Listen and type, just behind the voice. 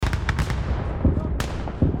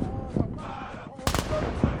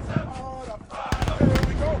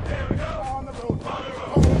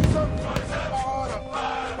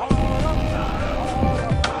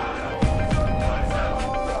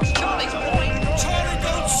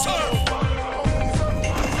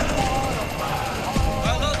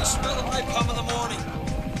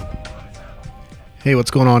Hey,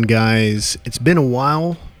 what's going on, guys? It's been a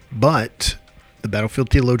while, but the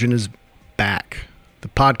Battlefield Theologian is back. The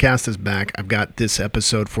podcast is back. I've got this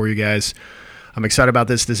episode for you guys. I'm excited about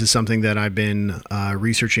this. This is something that I've been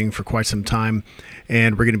researching for quite some time,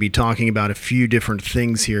 and we're going to be talking about a few different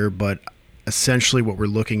things here, but essentially what we're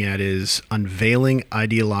looking at is unveiling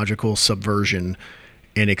ideological subversion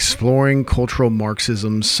and exploring cultural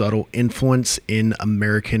Marxism's subtle influence in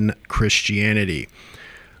American Christianity.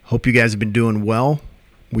 Hope you guys have been doing well.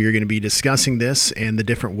 We are going to be discussing this and the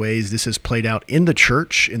different ways this has played out in the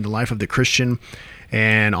church, in the life of the Christian,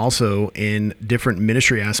 and also in different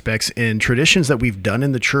ministry aspects and traditions that we've done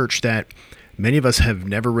in the church that many of us have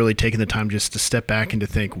never really taken the time just to step back and to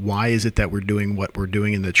think, why is it that we're doing what we're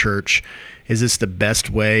doing in the church? Is this the best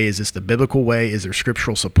way? Is this the biblical way? Is there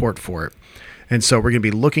scriptural support for it? And so we're going to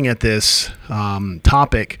be looking at this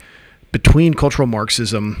topic between cultural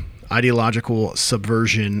Marxism, ideological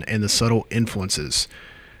subversion, and the subtle influences.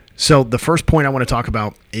 So the first point I want to talk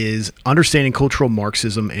about is understanding cultural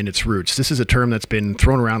Marxism and its roots. This is a term that's been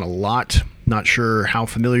thrown around a lot. Not sure how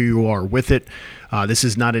familiar you are with it. This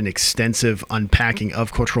is not an extensive unpacking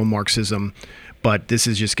of cultural Marxism, but this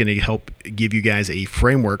is just going to help give you guys a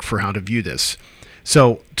framework for how to view this.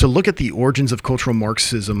 So to look at the origins of cultural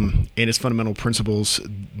Marxism and its fundamental principles,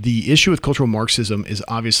 the issue with cultural Marxism is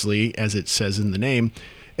obviously, as it says in the name,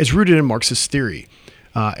 is rooted in Marxist theory.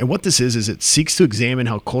 And what this is it seeks to examine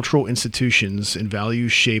how cultural institutions and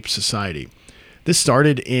values shape society. This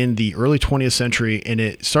started in the early 20th century, and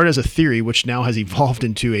it started as a theory which now has evolved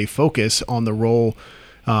into a focus on the role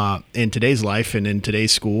in today's life and in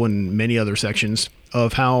today's school and many other sections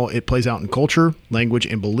of how it plays out in culture, language,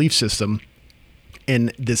 and belief system.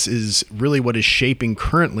 And this is really what is shaping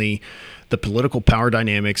currently the political power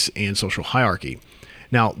dynamics and social hierarchy.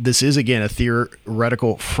 Now, this is, again, a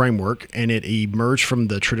theoretical framework, and it emerged from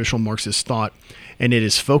the traditional Marxist thought, and it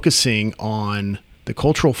is focusing on the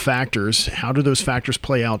cultural factors. How do those factors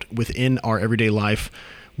play out within our everyday life?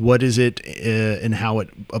 What is it and how it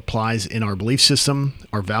applies in our belief system,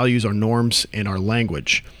 our values, our norms, and our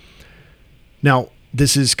language? Now,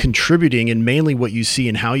 this is contributing, and mainly what you see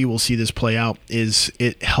and how you will see this play out is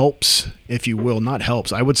it helps, if you will, not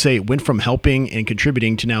helps. I would say it went from helping and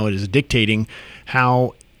contributing to now it is dictating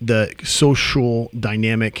how the social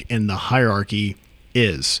dynamic and the hierarchy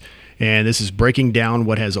is. And this is breaking down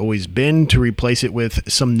what has always been to replace it with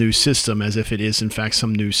some new system, as if it is in fact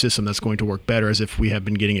some new system that's going to work better, as if we have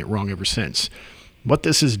been getting it wrong ever since. What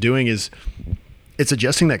this is doing is it's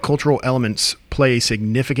suggesting that cultural elements play a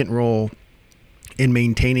significant role in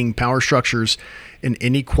maintaining power structures and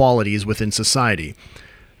inequalities within society.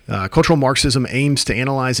 Cultural Marxism aims to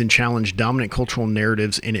analyze and challenge dominant cultural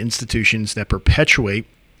narratives and institutions that perpetuate,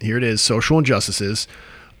 here it is, social injustices,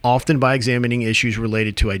 often by examining issues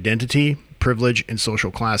related to identity, privilege, and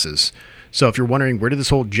social classes. So if you're wondering, where did this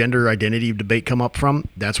whole gender identity debate come up from?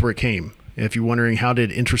 That's where it came. If you're wondering, how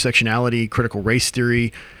did intersectionality, critical race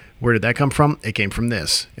theory, where did that come from? It came from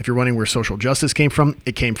this. If you're wondering where social justice came from,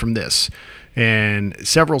 it came from this. And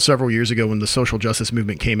several years ago when the social justice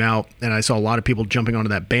movement came out, and I saw a lot of people jumping onto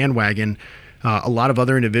that bandwagon, a lot of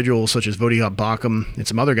other individuals such as Vodihop Baucham and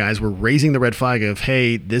some other guys were raising the red flag of,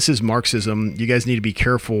 hey, this is Marxism. You guys need to be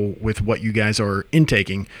careful with what you guys are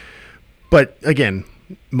intaking. But again,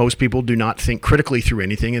 most people do not think critically through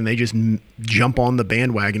anything, and they just jump on the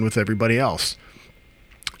bandwagon with everybody else.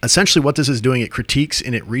 Essentially what this is doing, it critiques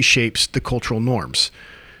and it reshapes the cultural norms.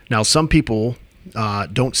 Now, some people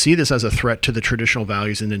don't see this as a threat to the traditional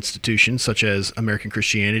values and institutions such as American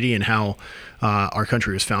Christianity and how our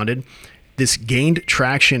country was founded. This gained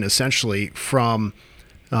traction essentially from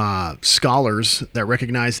scholars that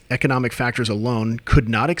recognized economic factors alone could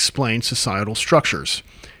not explain societal structures.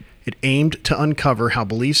 It aimed to uncover how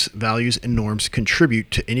beliefs, values, and norms contribute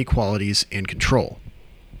to inequalities and control.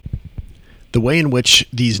 The way in which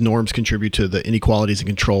these norms contribute to the inequalities and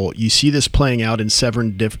control, you see this playing out in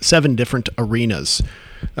seven different arenas.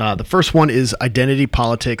 The first one is identity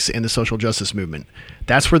politics and the social justice movement.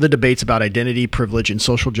 That's where the debates about identity, privilege, and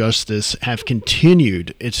social justice have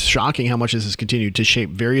continued. It's shocking how much this has continued to shape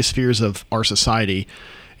various spheres of our society,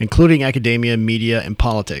 including academia, media, and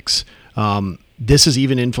politics. This is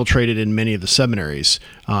even infiltrated in many of the seminaries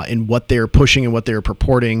in what they're pushing and what they're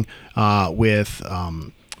purporting with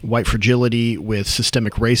white fragility, with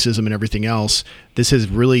systemic racism and everything else. This has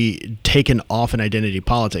really taken off in identity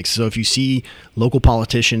politics. So if you see local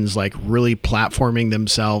politicians like really platforming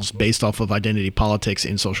themselves based off of identity politics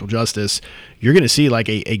and social justice, you're going to see like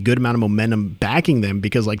a good amount of momentum backing them,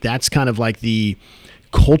 because like that's kind of like the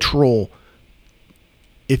cultural,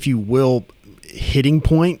 if you will, hitting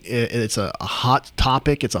point. It's a hot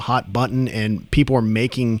topic. It's a hot button, and people are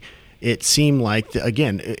making it seem like,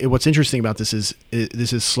 again, what's interesting about this is this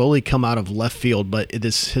has slowly come out of left field, but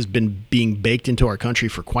this has been being baked into our country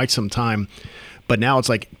for quite some time. But now it's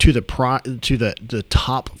like to the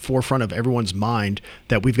top forefront of everyone's mind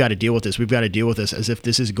that we've got to deal with this. We've got to deal with this, as if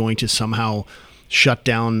this is going to somehow shut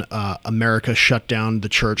down America, shut down the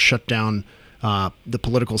church, shut down the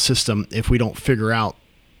political system if we don't figure out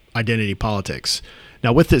identity politics.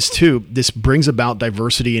 Now, with this too, this brings about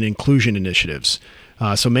diversity and inclusion initiatives.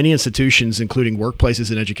 So many institutions, including workplaces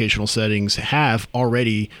and educational settings, have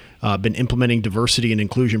already been implementing diversity and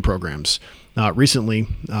inclusion programs. Recently,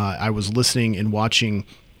 I was listening and watching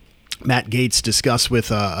Matt Gaetz discuss with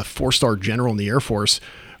a 4-star general in the Air Force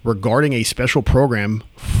regarding a special program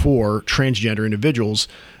for transgender individuals.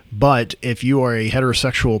 But if you are a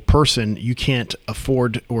heterosexual person, you can't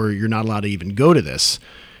afford, or you're not allowed to even go to this,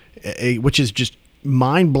 which is just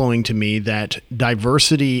mind-blowing to me, that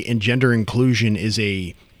diversity and gender inclusion is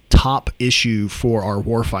a top issue for our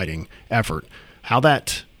warfighting effort. How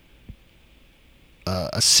that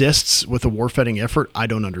assists with the warfighting effort, I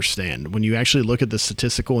don't understand. When you actually look at the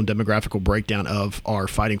statistical and demographical breakdown of our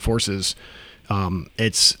fighting forces,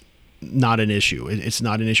 it's not an issue. It's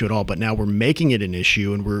not an issue at all. But now we're making it an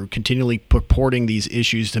issue, and we're continually purporting these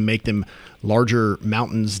issues to make them larger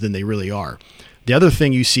mountains than they really are. The other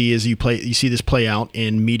thing you see is you see this play out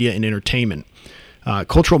in media and entertainment.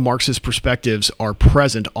 Cultural Marxist perspectives are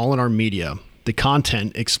present all in our media. The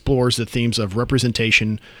content explores the themes of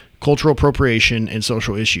representation, cultural appropriation, and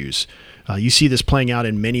social issues. You see this playing out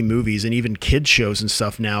in many movies and even kids shows and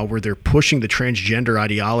stuff now, where they're pushing the transgender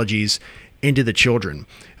ideologies into the children.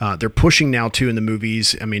 They're pushing now too in the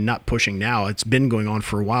movies. I mean, not pushing now, it's been going on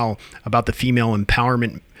for a while, about the female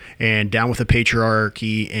empowerment and down with the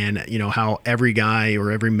patriarchy, and how every guy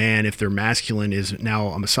or every man, if they're masculine, is now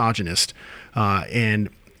a misogynist. And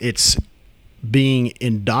it's being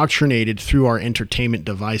indoctrinated through our entertainment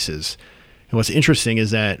devices. And what's interesting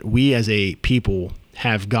is that we as a people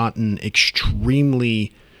have gotten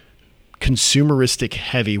extremely consumeristic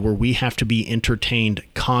heavy, where we have to be entertained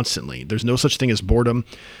constantly. There's no such thing as boredom.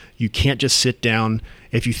 You can't just sit down.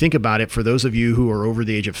 If you think about it, for those of you who are over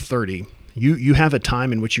the age of 30, you have a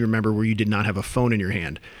time in which you remember where you did not have a phone in your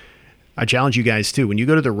hand. I challenge you guys too. When you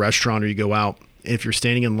go to the restaurant or you go out, if you're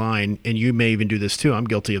standing in line, and you may even do this too, I'm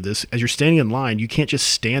guilty of this. As you're standing in line, you can't just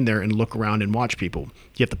stand there and look around and watch people.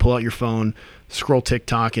 You have to pull out your phone, scroll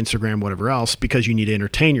TikTok, Instagram, whatever else, because you need to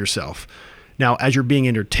entertain yourself. Now, as you're being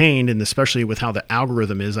entertained, and especially with how the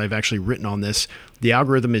algorithm is, I've actually written on this, the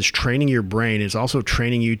algorithm is training your brain. It's also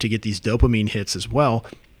training you to get these dopamine hits as well,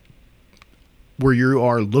 where you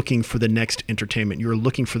are looking for the next entertainment. You're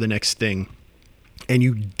looking for the next thing, and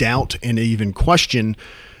you doubt and even question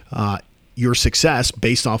your success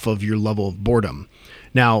based off of your level of boredom.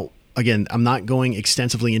 Now, again, I'm not going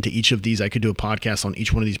extensively into each of these. I could do a podcast on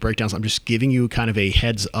each one of these breakdowns. I'm just giving you kind of a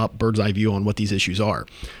heads up, bird's eye view on what these issues are.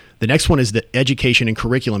 The next one is the education and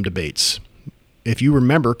curriculum debates. If you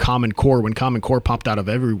remember Common Core, when Common Core popped out of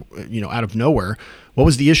out of nowhere, what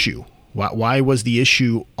was the issue? Why was the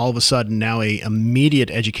issue all of a sudden now a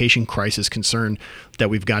immediate education crisis concern that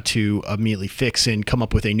we've got to immediately fix and come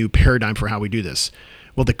up with a new paradigm for how we do this?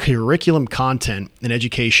 Well, the curriculum content in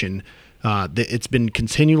education, it's been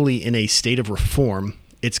continually in a state of reform.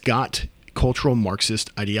 It's got cultural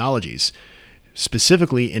Marxist ideologies,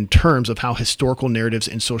 specifically in terms of how historical narratives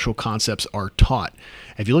and social concepts are taught.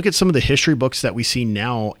 If you look at some of the history books that we see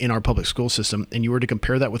now in our public school system, and you were to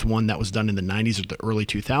compare that with one that was done in the 90s or the early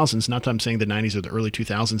 2000s, not that I'm saying the 90s or the early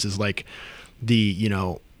 2000s is like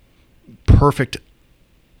the, perfect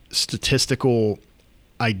statistical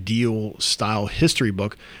ideal style history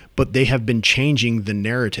book, but they have been changing the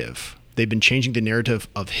narrative. They've been changing the narrative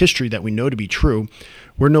of history that we know to be true.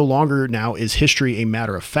 We're no longer now is history a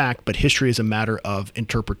matter of fact, but history is a matter of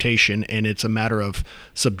interpretation, and it's a matter of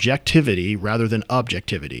subjectivity rather than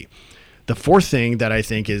objectivity. The fourth thing that I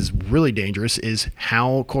think is really dangerous is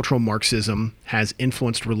how cultural Marxism has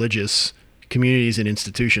influenced religious communities and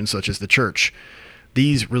institutions such as the church.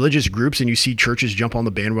 These religious groups, and you see churches jump on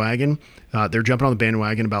the bandwagon, they're jumping on the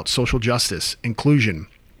bandwagon about social justice, inclusion,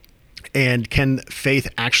 and can faith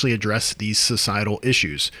actually address these societal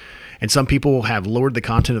issues? And some people have lowered the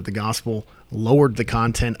content of the gospel, lowered the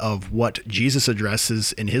content of what Jesus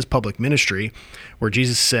addresses in his public ministry, where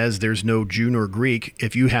Jesus says there's no Jew nor Greek.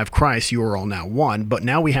 If you have Christ, you are all now one. But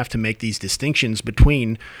now we have to make these distinctions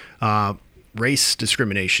between race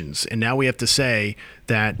discriminations. And now we have to say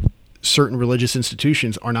that certain religious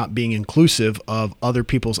institutions are not being inclusive of other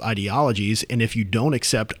people's ideologies. And if you don't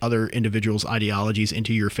accept other individuals' ideologies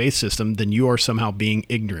into your faith system, then you are somehow being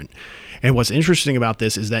ignorant. And what's interesting about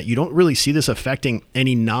this is that you don't really see this affecting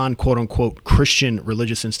any non-quote unquote Christian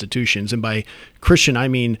religious institutions. And by Christian, I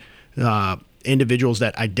mean individuals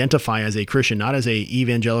that identify as a Christian, not as a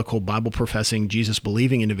evangelical, Bible professing, Jesus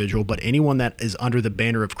believing individual, but anyone that is under the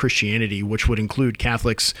banner of Christianity, which would include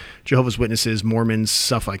Catholics, Jehovah's Witnesses, Mormons,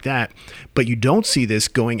 stuff like that. But you don't see this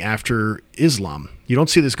going after Islam. You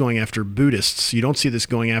don't see this going after Buddhists. You don't see this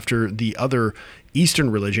going after the other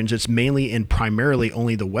Eastern religions. It's mainly and primarily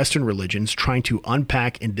only the Western religions, trying to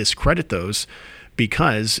unpack and discredit those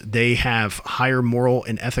because they have higher moral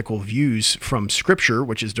and ethical views from Scripture,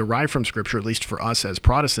 which is derived from Scripture, at least for us as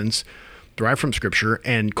Protestants, derived from Scripture.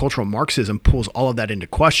 And cultural Marxism pulls all of that into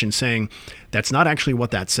question, saying that's not actually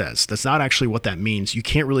what that says. That's not actually what that means. You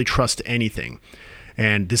can't really trust anything.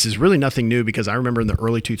 And this is really nothing new, because I remember in the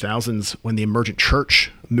early 2000s when the emergent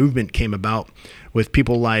church movement came about with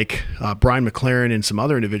people like Brian McLaren and some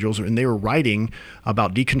other individuals, and they were writing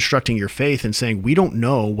about deconstructing your faith and saying, we don't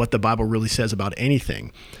know what the Bible really says about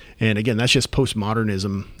anything. And again, that's just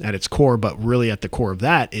postmodernism at its core, but really at the core of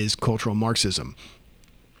that is cultural Marxism.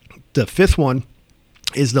 The fifth one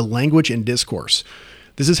is the language and discourse.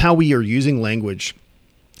 This is how we are using language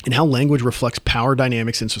and how language reflects power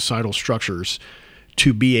dynamics and societal structures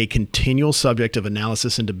to be a continual subject of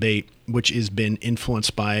analysis and debate, which has been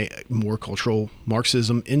influenced by more cultural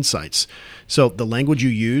Marxism insights. So the language you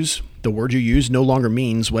use, the word you use, no longer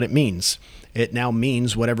means what it means. It now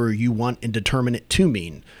means whatever you want and determine it to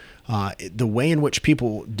mean. The way in which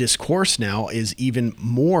people discourse now is even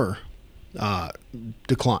more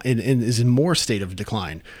decline, is in more state of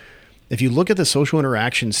decline. If you look at the social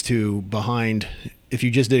interactions if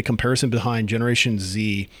you just did a comparison behind Generation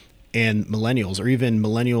Z and millennials, or even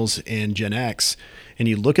millennials and Gen X, and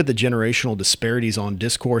you look at the generational disparities on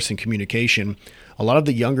discourse and communication, a lot of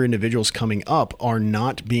the younger individuals coming up are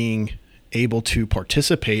not being able to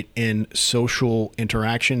participate in social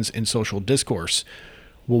interactions and social discourse.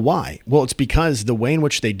 Well, why? Well, it's because the way in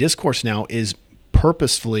which they discourse now is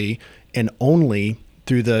purposefully and only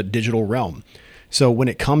through the digital realm. So when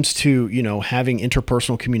it comes to, having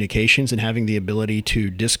interpersonal communications and having the ability to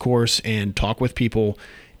discourse and talk with people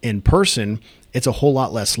in person, it's a whole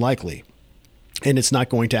lot less likely. And it's not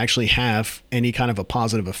going to actually have any kind of a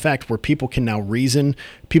positive effect where people can now reason,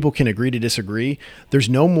 people can agree to disagree. There's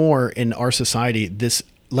no more in our society this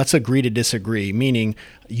let's agree to disagree, meaning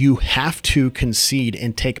you have to concede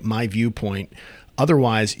and take my viewpoint.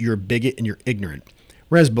 Otherwise, you're a bigot and you're ignorant.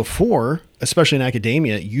 Whereas before, especially in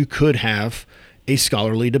academia, you could have a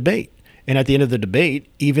scholarly debate. And at the end of the debate,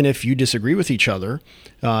 even if you disagree with each other,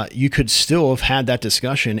 you could still have had that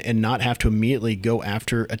discussion and not have to immediately go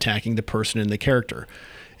after attacking the person and the character.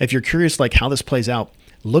 If you're curious like how this plays out,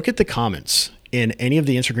 look at the comments in any of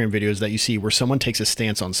the Instagram videos that you see where someone takes a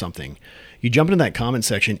stance on something. You jump into that comment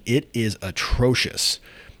section, it is atrocious.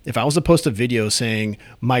 If I was to post a video saying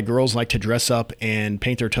my girls like to dress up and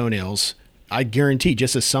paint their toenails, I guarantee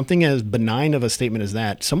just as something as benign of a statement as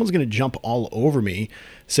that, someone's going to jump all over me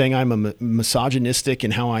saying I'm a misogynistic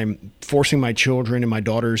and how I'm forcing my children and my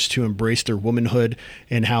daughters to embrace their womanhood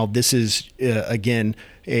and how this is, again,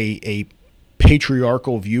 a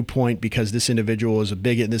patriarchal viewpoint because this individual is a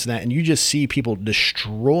bigot and this and that. And you just see people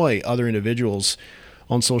destroy other individuals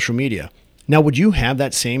on social media. Now, would you have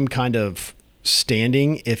that same kind of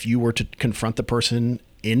standing if you were to confront the person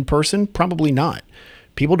in person? Probably not.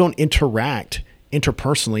 People don't interact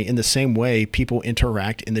interpersonally in the same way people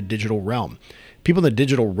interact in the digital realm. People in the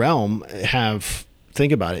digital realm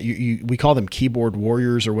think about it, we call them keyboard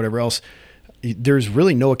warriors or whatever else. There's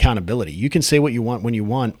really no accountability. You can say what you want when you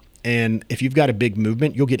want, and if you've got a big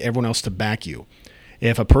movement, you'll get everyone else to back you.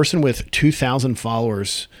 If a person with 2,000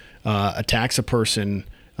 followers attacks a person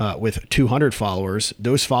with 200 followers,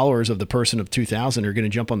 those followers of the person of 2,000 are going to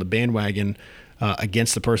jump on the bandwagon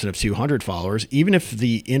against the person of 200 followers, even if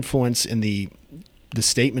the influence and the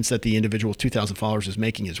statements that the individual with 2,000 followers is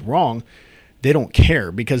making is wrong. They don't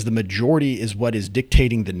care because the majority is what is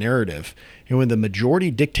dictating the narrative. And when the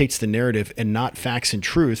majority dictates the narrative and not facts and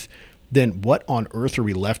truth, then what on earth are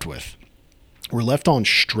we left with? We're left on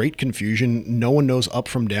straight confusion. No one knows up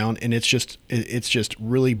from down, and it's just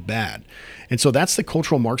really bad. And so that's the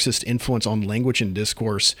cultural Marxist influence on language and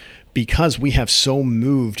discourse, because we have so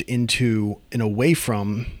moved into and away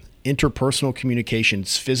from interpersonal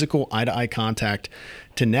communications, physical eye-to-eye contact,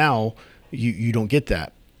 to now you don't get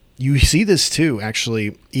that. You see this too,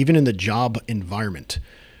 actually, even in the job environment.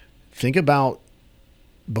 Think about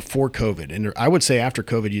before COVID, and I would say after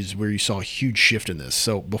COVID is where you saw a huge shift in this.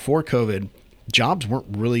 So before COVID, jobs weren't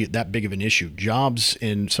really that big of an issue. Jobs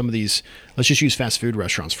in some of these, let's just use fast food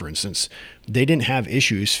restaurants, for instance, they didn't have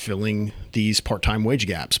issues filling these part-time wage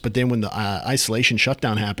gaps. But then when the isolation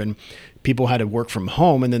shutdown happened, people had to work from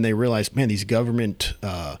home, and then they realized, man, these government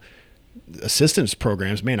assistance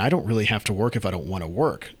programs, man, I don't really have to work if I don't want to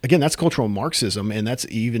work. Again, that's cultural Marxism, and that's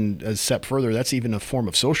even a step further. That's even a form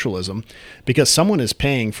of socialism, because someone is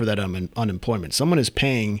paying for that unemployment. Someone is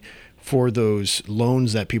paying for those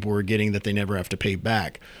loans that people were getting that they never have to pay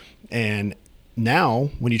back. And now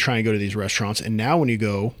when you try and go to these restaurants, and now when you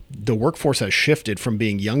go, the workforce has shifted from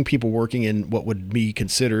being young people working in what would be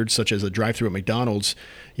considered, such as a drive-through at McDonald's,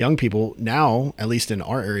 young people. Now, at least in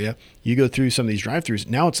our area, you go through some of these drive-throughs,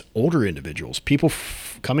 now it's older individuals, people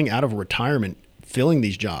coming out of retirement, filling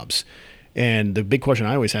these jobs. And the big question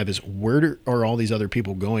I always have is, where are all these other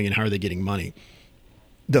people going, and how are they getting money?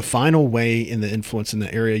 The final way in the influence in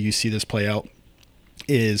the area you see this play out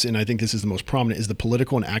is, and I think this is the most prominent, is the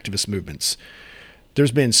political and activist movements.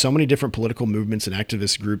 There's been so many different political movements and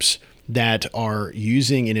activist groups that are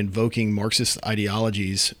using and invoking Marxist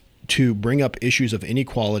ideologies to bring up issues of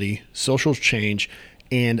inequality, social change,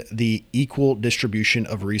 and the equal distribution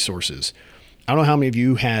of resources. I don't know how many of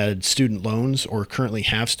you had student loans or currently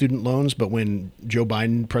have student loans, but when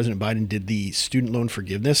President Biden did the student loan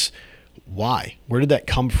forgiveness, why? Where did that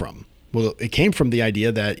come from? Well, it came from the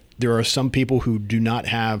idea that there are some people who do not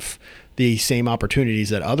have the same opportunities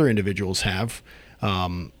that other individuals have.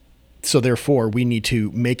 So therefore, we need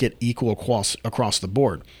to make it equal across the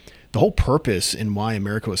board. The whole purpose in why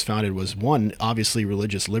America was founded was, one, obviously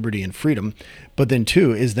religious liberty and freedom. But then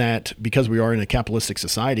two is that because we are in a capitalistic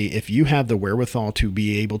society, if you have the wherewithal to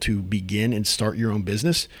be able to begin and start your own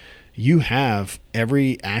business, you have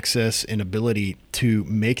every access and ability to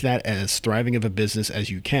make that as thriving of a business as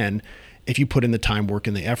you can if you put in the time, work,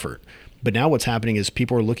 and the effort. But now what's happening is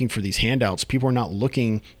people are looking for these handouts. People are not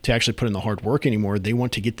looking to actually put in the hard work anymore. They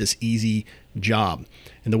want to get this easy job.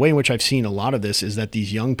 And the way in which I've seen a lot of this is that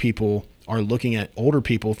these young people are looking at older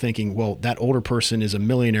people thinking, well, that older person is a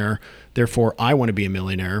millionaire, therefore I want to be a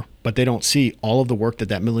millionaire. But they don't see all of the work that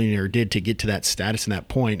that millionaire did to get to that status and that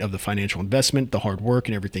point of the financial investment, the hard work,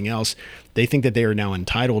 and everything else. They think that they are now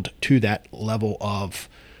entitled to that level of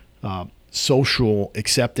social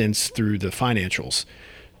acceptance through the financials.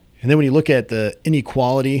 And then when you look at the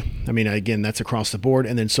inequality, I mean, again, that's across the board.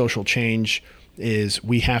 And then social change is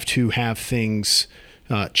we have to have things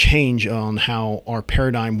change on how our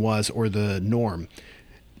paradigm was or the norm.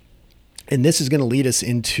 And this is going to lead us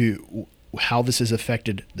into how this has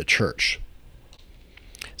affected the church.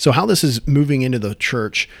 So how this is moving into the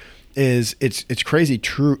church is it's crazy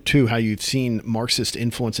too how you've seen Marxist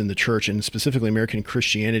influence in the church, and specifically American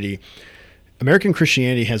Christianity. American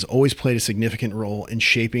Christianity has always played a significant role in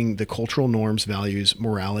shaping the cultural norms, values,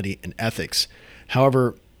 morality, and ethics.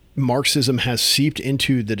 However, Marxism has seeped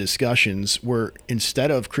into the discussions where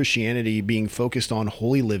instead of Christianity being focused on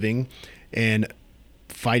holy living and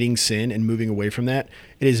fighting sin and moving away from that,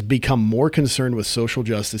 it has become more concerned with social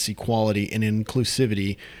justice, equality, and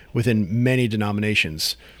inclusivity within many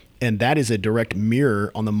denominations. And that is a direct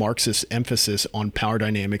mirror on the Marxist emphasis on power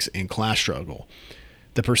dynamics and class struggle.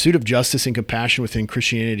 The pursuit of justice and compassion within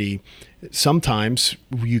Christianity, sometimes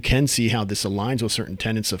you can see how this aligns with certain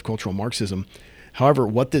tenets of cultural Marxism. However,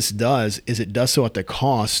 what this does is it does so at the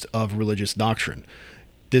cost of religious doctrine.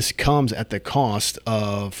 This comes at the cost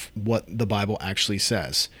of what the Bible actually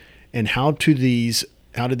says. And how do these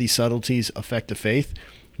subtleties affect the faith?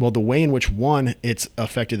 Well, the way in which, one, it's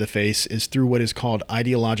affected the faith is through what is called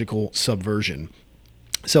ideological subversion.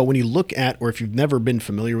 So when you look at, or if you've never been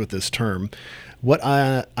familiar with this term, what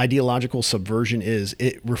ideological subversion is,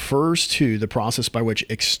 it refers to the process by which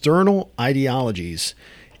external ideologies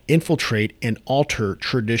infiltrate and alter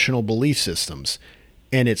traditional belief systems.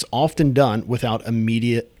 And it's often done without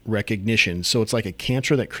immediate recognition. So it's like a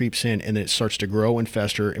cancer that creeps in and then it starts to grow and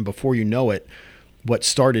fester. And before you know it, what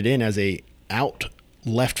started in as a out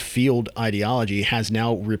left field ideology has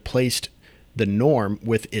now replaced the norm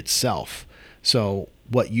with itself. So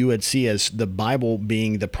what you would see as the Bible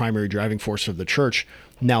being the primary driving force of the church,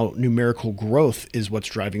 now numerical growth is what's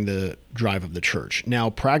driving the drive of the church. Now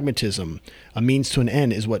pragmatism, a means to an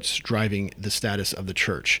end, is what's driving the status of the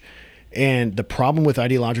church. And the problem with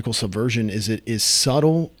ideological subversion is it is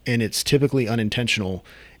subtle and it's typically unintentional,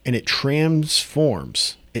 and it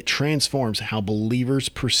transforms how believers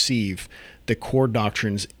perceive the core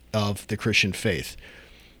doctrines of the Christian faith.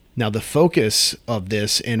 Now, the focus of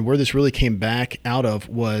this and where this really came back out of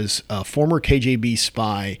was a former KGB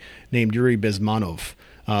spy named Yuri Bezmenov.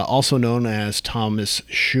 also known as Thomas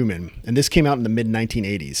Schumann. And this came out in the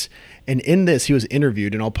mid-1980s. And in this, he was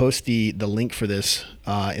interviewed, and I'll post the link for this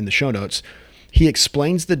in the show notes. He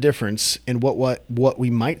explains the difference in what we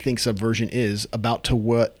might think subversion is about to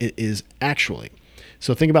what it is actually.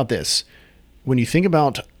 So think about this. When you think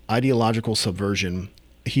about ideological subversion,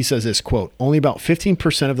 he says this, quote, only about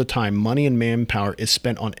 15% of the time money and manpower is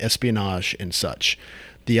spent on espionage and such.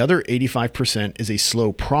 The other 85% is a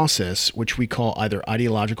slow process, which we call either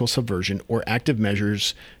ideological subversion or active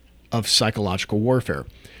measures of psychological warfare.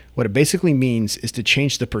 What it basically means is to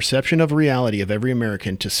change the perception of reality of every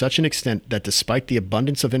American to such an extent that despite the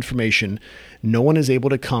abundance of information, no one is able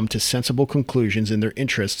to come to sensible conclusions in their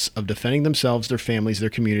interests of defending themselves, their families, their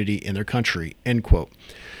community, and their country, end quote.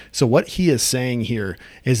 So what he is saying here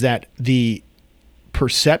is that the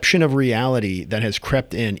perception of reality that has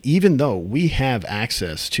crept in, even though we have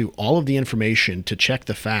access to all of the information to check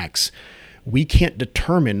the facts, we can't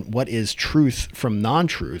determine what is truth from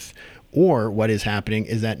non-truth. Or what is happening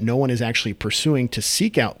is that no one is actually pursuing to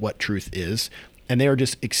seek out what truth is, and they are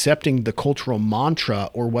just accepting the cultural mantra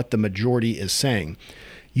or what the majority is saying.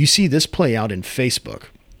 You see this play out in Facebook.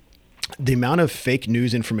 The amount of fake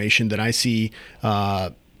news information that I see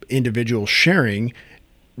individuals sharing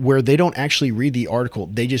where they don't actually read the article,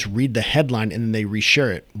 they just read the headline and then they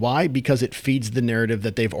reshare it. Why? Because it feeds the narrative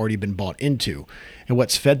that they've already been bought into. And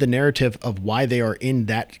what's fed the narrative of why they are in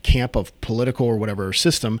that camp of political or whatever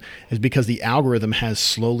system is because the algorithm has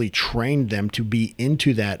slowly trained them to be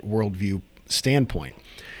into that worldview standpoint.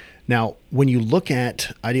 Now, when you look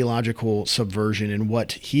at ideological subversion and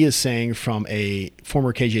what he is saying from a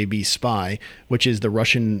former KGB spy, which is the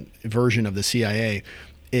Russian version of the CIA,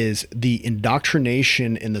 is the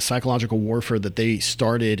indoctrination and the psychological warfare that they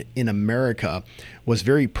started in America was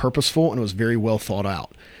very purposeful and was very well thought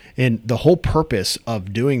out. And the whole purpose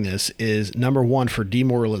of doing this is, number one, for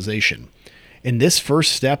demoralization. In this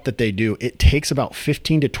first step that they do, it takes about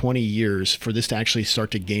 15 to 20 years for this to actually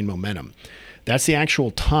start to gain momentum. That's the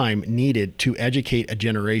actual time needed to educate a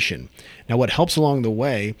generation. Now, what helps along the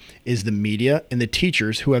way is the media and the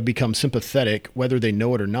teachers who have become sympathetic, whether they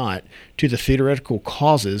know it or not, to the theoretical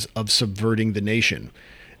causes of subverting the nation.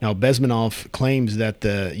 Now, Bezmenov claims that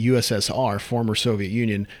the USSR, former Soviet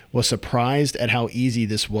Union, was surprised at how easy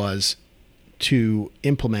this was to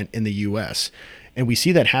implement in the US. And we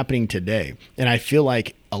see that happening today. And I feel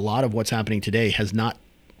like a lot of what's happening today has not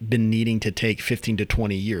been needing to take 15 to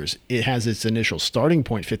 20 years. It has its initial starting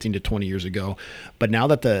point 15 to 20 years ago. But now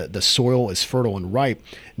that the soil is fertile and ripe,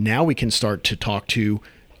 now we can start to talk to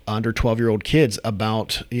under 12-year-old kids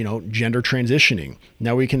about, gender transitioning.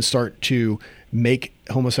 Now we can start to make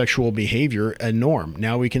homosexual behavior a norm.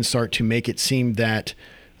 Now we can start to make it seem that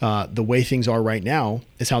the way things are right now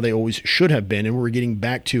is how they always should have been. And we're getting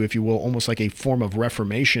back to, if you will, almost like a form of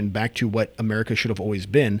reformation back to what America should have always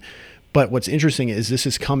been. But what's interesting is this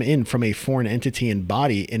has come in from a foreign entity and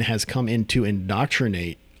body and has come in to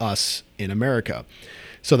indoctrinate us in America.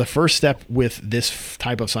 So the first step with this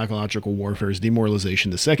type of psychological warfare is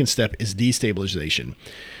demoralization. The second step is destabilization.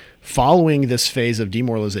 Following this phase of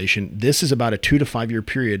demoralization, this is about a 2 to 5 year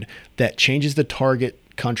period that changes the target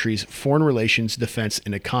country's foreign relations, defense,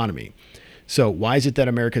 and economy. So why is it that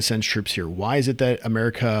America sends troops here? Why is it that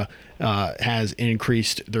America has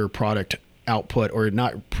increased their product output, or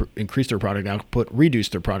not increase their product output, reduce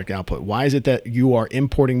their product output? Why is it that you are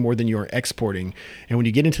importing more than you are exporting? And when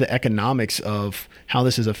you get into the economics of how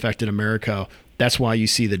this has affected America, that's why you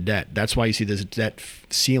see the debt. That's why you see this debt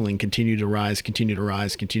ceiling continue to rise, continue to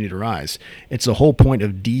rise, continue to rise. It's the whole point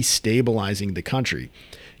of destabilizing the country.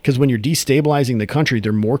 Because when you're destabilizing the country,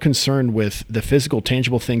 they're more concerned with the physical,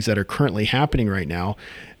 tangible things that are currently happening right now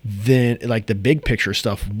than like the big picture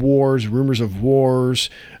stuff, wars, rumors of wars,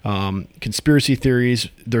 conspiracy theories.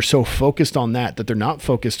 They're so focused on that they're not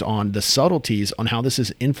focused on the subtleties on how this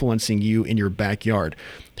is influencing you in your backyard,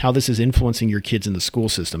 how this is influencing your kids in the school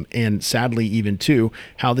system, and sadly, even too,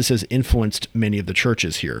 how this has influenced many of the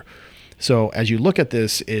churches here. So as you look at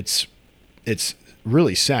this, it's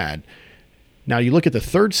really sad. Now you look at the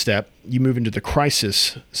third step, you move into the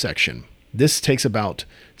crisis section. This takes about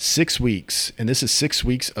 6 weeks, and this is 6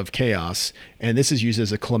 weeks of chaos, and this is used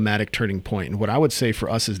as a climatic turning point. And what I would say for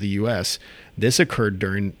us as the U.S., this occurred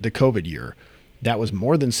during the COVID year. That was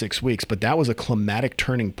more than 6 weeks, but that was a climatic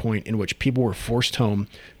turning point in which people were forced home,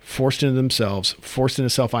 forced into themselves, forced into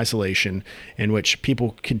self-isolation, in which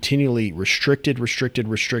people continually restricted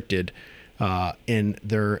in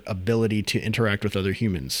their ability to interact with other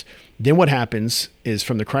humans. Then what happens is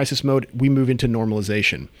from the crisis mode, we move into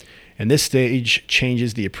normalization. And this stage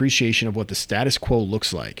changes the appreciation of what the status quo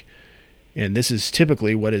looks like. And this is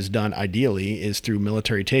typically what is done ideally is through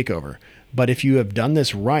military takeover. But if you have done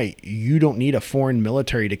this right, you don't need a foreign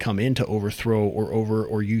military to come in to overthrow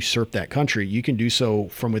or usurp that country. You can do so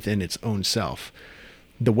from within its own self.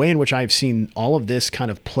 The way in which I've seen all of this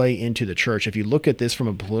kind of play into the church, if you look at this from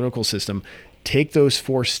a political system, take those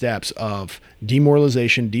 4 steps of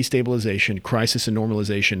demoralization, destabilization, crisis, and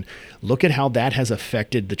normalization. Look at how that has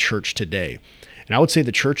affected the church today. And I would say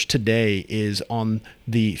the church today is on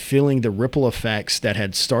feeling the ripple effects that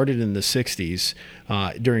had started in the 60s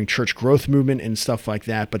during church growth movement and stuff like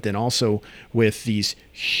that, but then also with these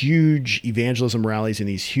huge evangelism rallies and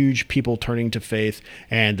these huge people turning to faith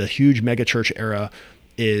and the huge megachurch era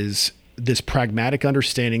is this pragmatic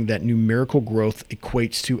understanding that numerical growth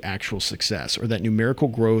equates to actual success, or that numerical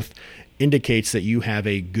growth indicates that you have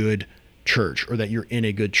a good church or that you're in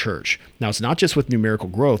a good church. Now, it's not just with numerical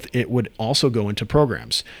growth. It would also go into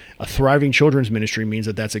programs. A thriving children's ministry means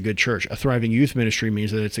that that's a good church. A thriving youth ministry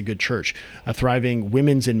means that it's a good church. A thriving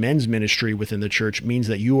women's and men's ministry within the church means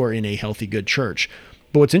that you are in a healthy, good church.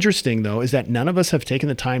 But what's interesting, though, is that none of us have taken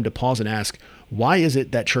the time to pause and ask, why is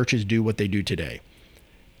it that churches do what they do today?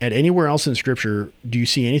 At anywhere else in Scripture, do you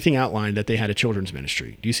see anything outlined that they had a children's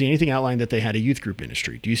ministry? Do you see anything outlined that they had a youth group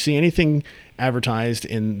ministry? Do you see anything advertised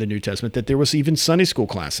in the New Testament that there was even Sunday school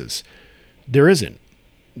classes? There isn't.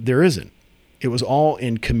 There isn't. It was all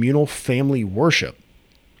in communal family worship.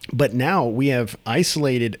 But now we have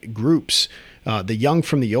isolated groups, the young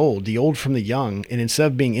from the old from the young, and instead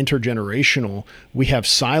of being intergenerational, we have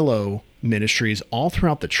silo ministries all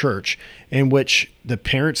throughout the church in which the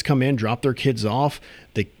parents come in, drop their kids off,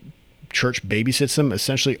 the church babysits them,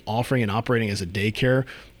 essentially offering and operating as a daycare.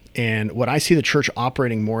 And what I see the church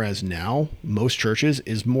operating more as now, most churches,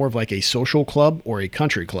 is more of like a social club or a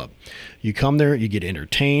country club. You come there, you get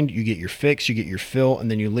entertained, you get your fix, you get your fill,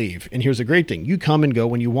 and then you leave. And here's the great thing. You come and go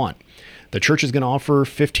when you want. The church is going to offer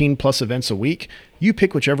 15 plus events a week. You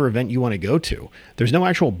pick whichever event you want to go to. There's no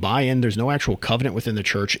actual buy-in. There's no actual covenant within the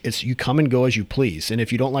church. It's you come and go as you please. And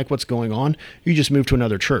if you don't like what's going on, you just move to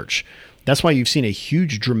another church. That's why you've seen a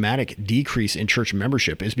huge dramatic decrease in church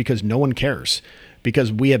membership, is because no one cares.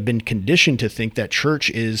 Because we have been conditioned to think that church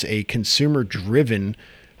is a consumer-driven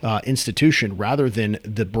institution rather than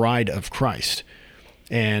the bride of Christ.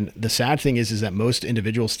 And the sad thing is that most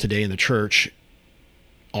individuals today in the church,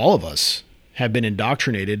 all of us, have been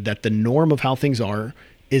indoctrinated that the norm of how things are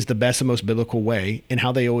is the best and most biblical way, and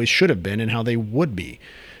how they always should have been and how they would be.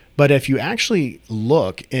 But if you actually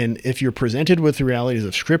look, and if you're presented with the realities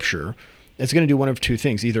of Scripture, it's going to do one of two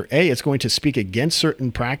things. Either A, it's going to speak against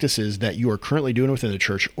certain practices that you are currently doing within the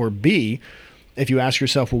church, or B, if you ask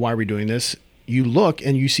yourself, well, why are we doing this? You look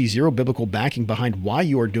and you see zero biblical backing behind why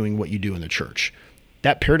you are doing what you do in the church.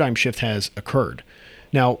 That paradigm shift has occurred.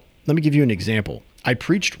 Now, let me give you an example. I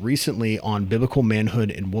preached recently on biblical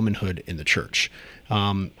manhood and womanhood in the church.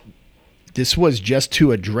 This was just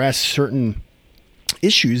to address certain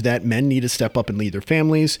issues that men need to step up and lead their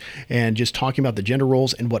families, and just talking about the gender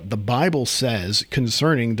roles and what the Bible says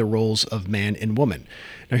concerning the roles of man and woman.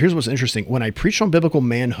 Now, here's what's interesting. When I preached on biblical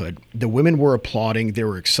manhood, the women were applauding. They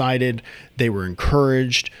were excited. They were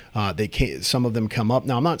encouraged. Some of them come up.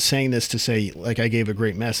 Now, I'm not saying this to say like I gave a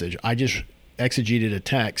great message. I just exegeted a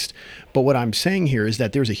text. But what I'm saying here is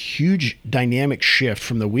that there's a huge dynamic shift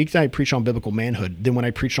from the week that I preached on biblical manhood than when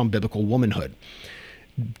I preached on biblical womanhood.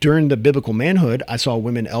 During the biblical manhood, I saw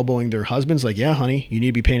women elbowing their husbands like, yeah, honey, you need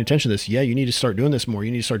to be paying attention to this. Yeah, you need to start doing this more.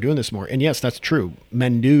 You need to start doing this more. And yes, that's true.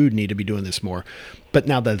 Men do need to be doing this more. But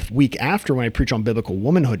now the week after, when I preach on biblical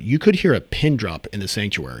womanhood, you could hear a pin drop in the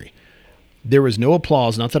sanctuary. There was no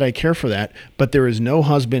applause, not that I care for that, but there is no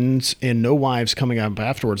husbands and no wives coming up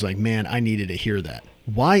afterwards like, man, I needed to hear that.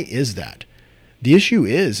 Why is that? The issue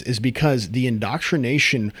is because the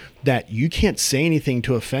indoctrination that you can't say anything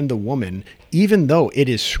to offend the woman, even though it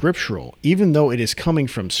is scriptural, even though it is coming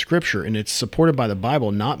from Scripture and it's supported by the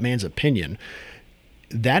Bible, not man's opinion,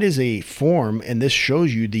 that is a form, and this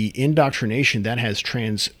shows you the indoctrination that has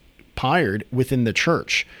transpired within the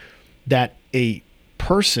church, that a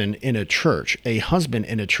person in a church, a husband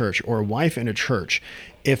in a church, or a wife in a church,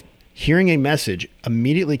 if hearing a message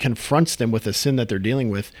immediately confronts them with the sin that they're dealing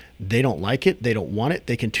with, they don't like it, they don't want it,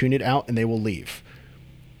 they can tune it out, and they will leave.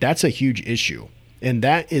 That's a huge issue. And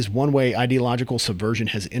that is one way ideological subversion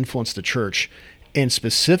has influenced the church, and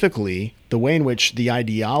specifically the way in which the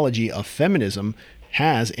ideology of feminism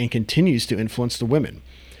has and continues to influence the women.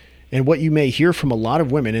 And what you may hear from a lot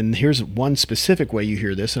of women, and here's one specific way you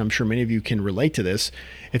hear this, and I'm sure many of you can relate to this.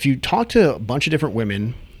 If you talk to a bunch of different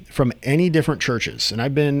women from any different churches, and I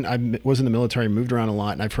was in the military, moved around a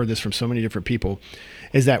lot, and I've heard this from so many different people,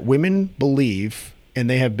 is that women believe and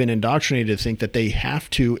they have been indoctrinated to think that they have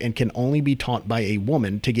to and can only be taught by a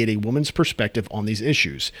woman to get a woman's perspective on these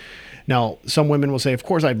issues. Now, some women will say, of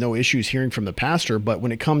course, I have no issues hearing from the pastor, but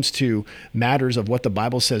when it comes to matters of what the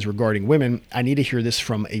Bible says regarding women, I need to hear this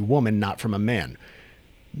from a woman, not from a man.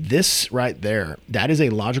 This right there, that is a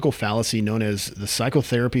logical fallacy known as the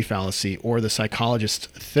psychotherapy fallacy or the psychologist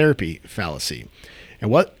therapy fallacy. And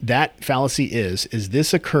what that fallacy is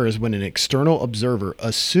this occurs when an external observer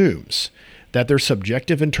assumes that their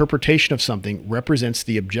subjective interpretation of something represents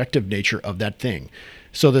the objective nature of that thing.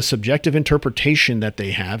 So the subjective interpretation that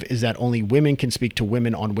they have is that only women can speak to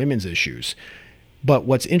women on women's issues. But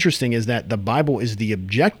what's interesting is that the Bible is the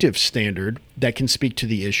objective standard that can speak to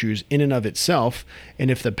the issues in and of itself.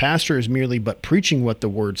 And if the pastor is merely but preaching what the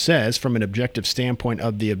word says from an objective standpoint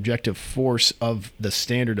of the objective force of the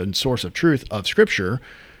standard and source of truth of Scripture,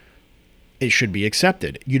 it should be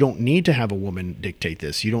accepted. You don't need to have a woman dictate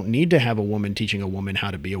this. You don't need to have a woman teaching a woman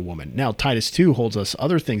how to be a woman. Now, Titus 2 holds us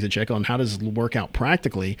other things to check on how does it work out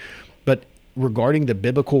practically. But regarding the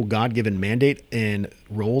biblical God-given mandate and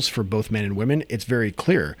roles for both men and women, it's very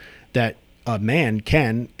clear that a man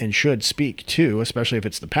can and should speak to, especially if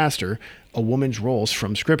it's the pastor, a woman's roles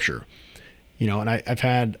from Scripture. And I've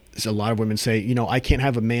had a lot of women say, I can't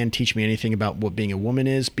have a man teach me anything about what being a woman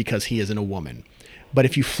is because he isn't a woman. But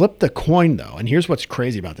if you flip the coin, though, and here's what's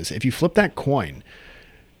crazy about this. If you flip that coin,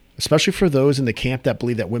 especially for those in the camp that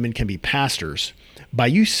believe that women can be pastors, by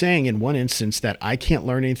you saying in one instance that I can't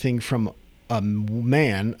learn anything from a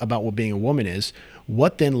man about what being a woman is,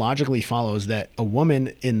 what then logically follows that a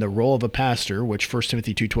woman in the role of a pastor, which 1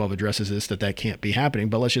 Timothy 2:12 addresses this, that can't be happening,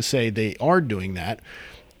 but let's just say they are doing that,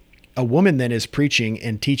 a woman then is preaching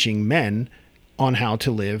and teaching men on how to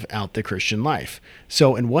live out the Christian life.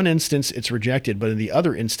 So in one instance, it's rejected, but in the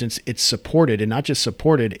other instance, it's supported, and not just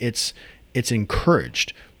supported, it's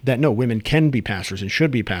encouraged that no, women can be pastors and should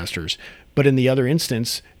be pastors. But in the other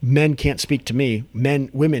instance, men can't speak to me,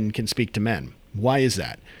 women can speak to men. Why is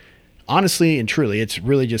that? Honestly and truly, it's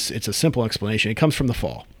a simple explanation. It comes from the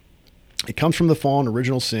fall. It comes from the fall and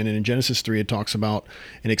original sin. And in Genesis 3, it talks about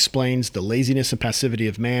and explains the laziness and passivity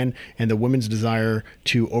of man and the woman's desire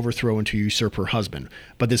to overthrow and to usurp her husband.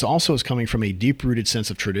 But this also is coming from a deep-rooted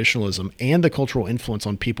sense of traditionalism and the cultural influence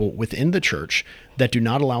on people within the church that do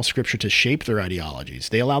not allow Scripture to shape their ideologies.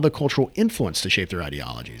 They allow the cultural influence to shape their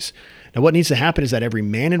ideologies. Now, what needs to happen is that every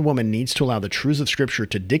man and woman needs to allow the truths of Scripture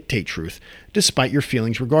to dictate truth, despite your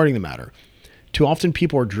feelings regarding the matter. Too often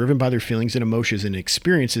people are driven by their feelings and emotions and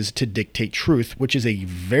experiences to dictate truth, which is a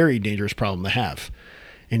very dangerous problem to have.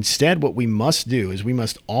 Instead, what we must do is we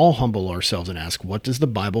must all humble ourselves and ask, what does the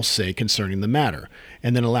Bible say concerning the matter?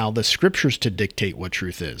 And then allow the Scriptures to dictate what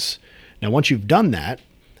truth is. Now, once you've done that,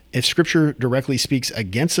 if Scripture directly speaks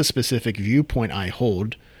against a specific viewpoint I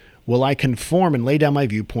hold, will I conform and lay down my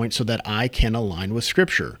viewpoint so that I can align with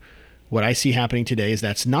Scripture? What I see happening today is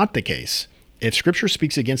that's not the case. If Scripture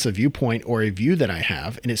speaks against a viewpoint or a view that I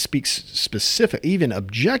have, and it speaks specific, even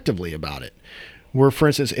objectively about it, where, for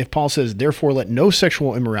instance, if Paul says, therefore let no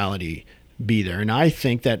sexual immorality be there, and I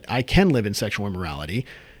think that I can live in sexual immorality,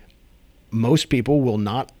 most people will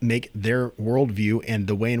not make their worldview and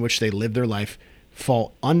the way in which they live their life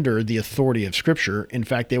fall under the authority of Scripture. In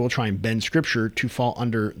fact, they will try and bend Scripture to fall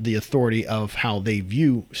under the authority of how they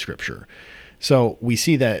view Scripture. So we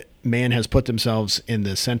see that man has put themselves in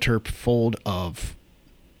the center fold of,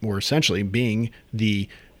 or essentially being the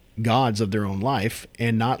gods of their own life,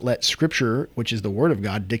 and not let Scripture, which is the Word of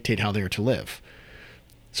God, dictate how they are to live.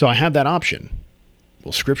 So I have that option.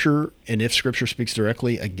 Will Scripture, and if Scripture speaks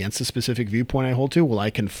directly against a specific viewpoint I hold to, will I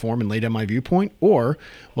conform and lay down my viewpoint? Or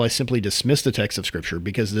will I simply dismiss the text of Scripture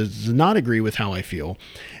because it does not agree with how I feel?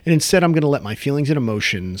 And instead, I'm going to let my feelings and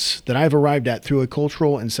emotions that I've arrived at through a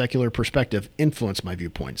cultural and secular perspective influence my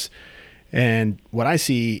viewpoints. And what I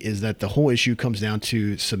see is that the whole issue comes down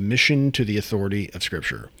to submission to the authority of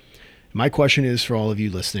Scripture. My question is for all of you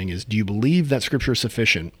listening is, do you believe that Scripture is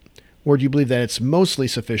sufficient? Or do you believe that it's mostly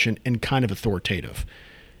sufficient and kind of authoritative?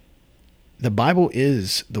 The Bible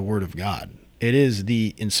is the Word of God. It is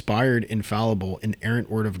the inspired, infallible, inerrant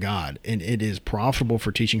Word of God, and it is profitable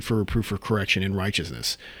for teaching, for reproof, for correction, in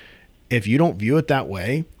righteousness. If you don't view it that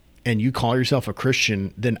way, and you call yourself a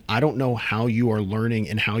Christian, then I don't know how you are learning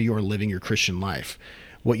and how you are living your Christian life.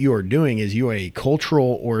 What you are doing is you are a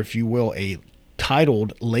cultural, or if you will, a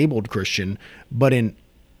titled, labeled Christian, but in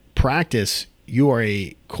practice, you are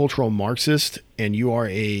a cultural Marxist, and you are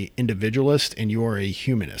a individualist, and you are a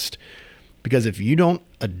humanist. Because if you don't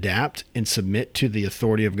adapt and submit to the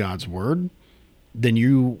authority of God's word, then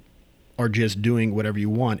you are just doing whatever you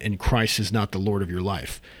want and Christ is not the Lord of your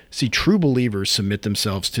life. See, true believers submit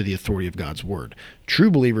themselves to the authority of God's word.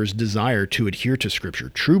 True believers desire to adhere to Scripture.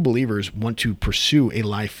 True believers want to pursue a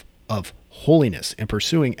life of holiness and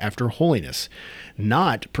pursuing after holiness,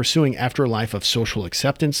 not pursuing after a life of social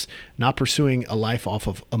acceptance, not pursuing a life off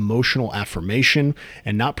of emotional affirmation,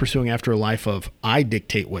 and not pursuing after a life of I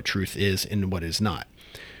dictate what truth is and what is not.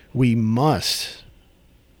 We must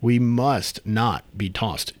not be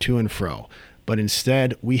tossed to and fro, but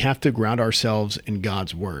instead we have to ground ourselves in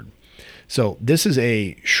God's word. So this is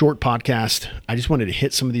a short podcast. I just wanted to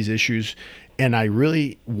hit some of these issues, and I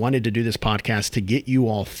really wanted to do this podcast to get you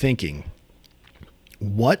all thinking,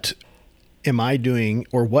 what am I doing,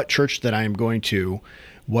 or what church that I am going to,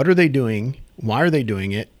 what are they doing, why are they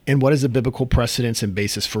doing it, and what is the biblical precedence and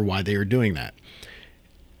basis for why they are doing that?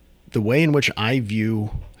 The way in which I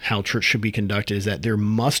view how church should be conducted is that there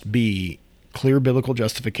must be clear biblical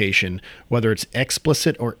justification, whether it's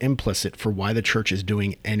explicit or implicit, for why the church is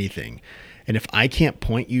doing anything. And if I can't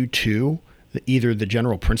point you to either the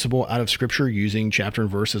general principle out of Scripture using chapter and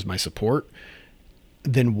verse as my support,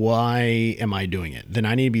 then why am I doing it? Then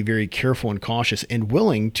I need to be very careful and cautious and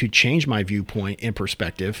willing to change my viewpoint and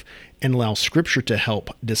perspective and allow Scripture to help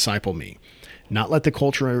disciple me. Not let the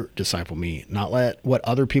culture disciple me, not let what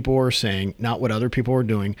other people are saying, not what other people are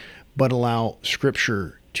doing, but allow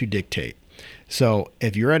Scripture to dictate. So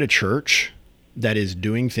if you're at a church that is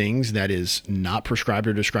doing things that is not prescribed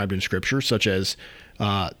or described in Scripture, such as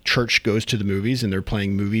church goes to the movies and they're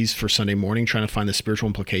playing movies for Sunday morning, trying to find the spiritual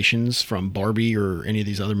implications from Barbie or any of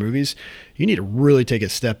these other movies, you need to really take a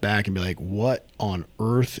step back and be like, what on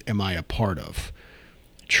earth am I a part of?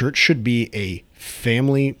 Church should be a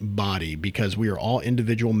family body because we are all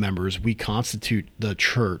individual members. We constitute the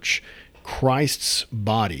church. Christ's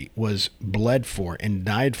body was bled for and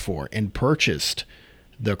died for and purchased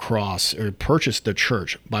the cross, or purchased the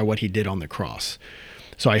church by what he did on the cross.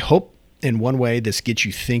 So I hope in one way this gets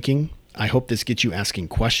you thinking. I hope this gets you asking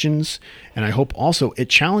questions. And I hope also it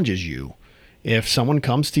challenges you. If someone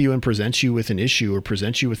comes to you and presents you with an issue or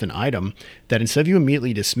presents you with an item, that instead of you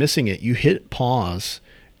immediately dismissing it, you hit pause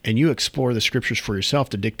and you explore the Scriptures for yourself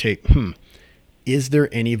to dictate, is there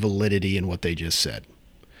any validity in what they just said?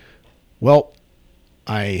 Well,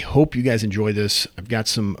 I hope you guys enjoy this. I've got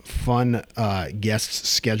some fun guests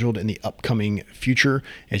scheduled in the upcoming future.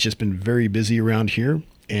 It's just been very busy around here,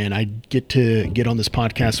 and I get to get on this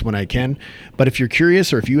podcast when I can. But if you're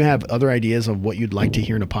curious, or if you have other ideas of what you'd like to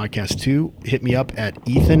hear in a podcast too, hit me up at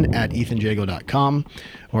ethan@ethanjago.com,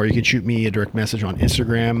 or you can shoot me a direct message on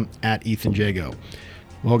Instagram @ethanjago.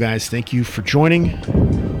 Well, guys, thank you for joining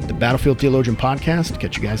the Battlefield Theologian Podcast.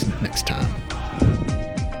 Catch you guys next time.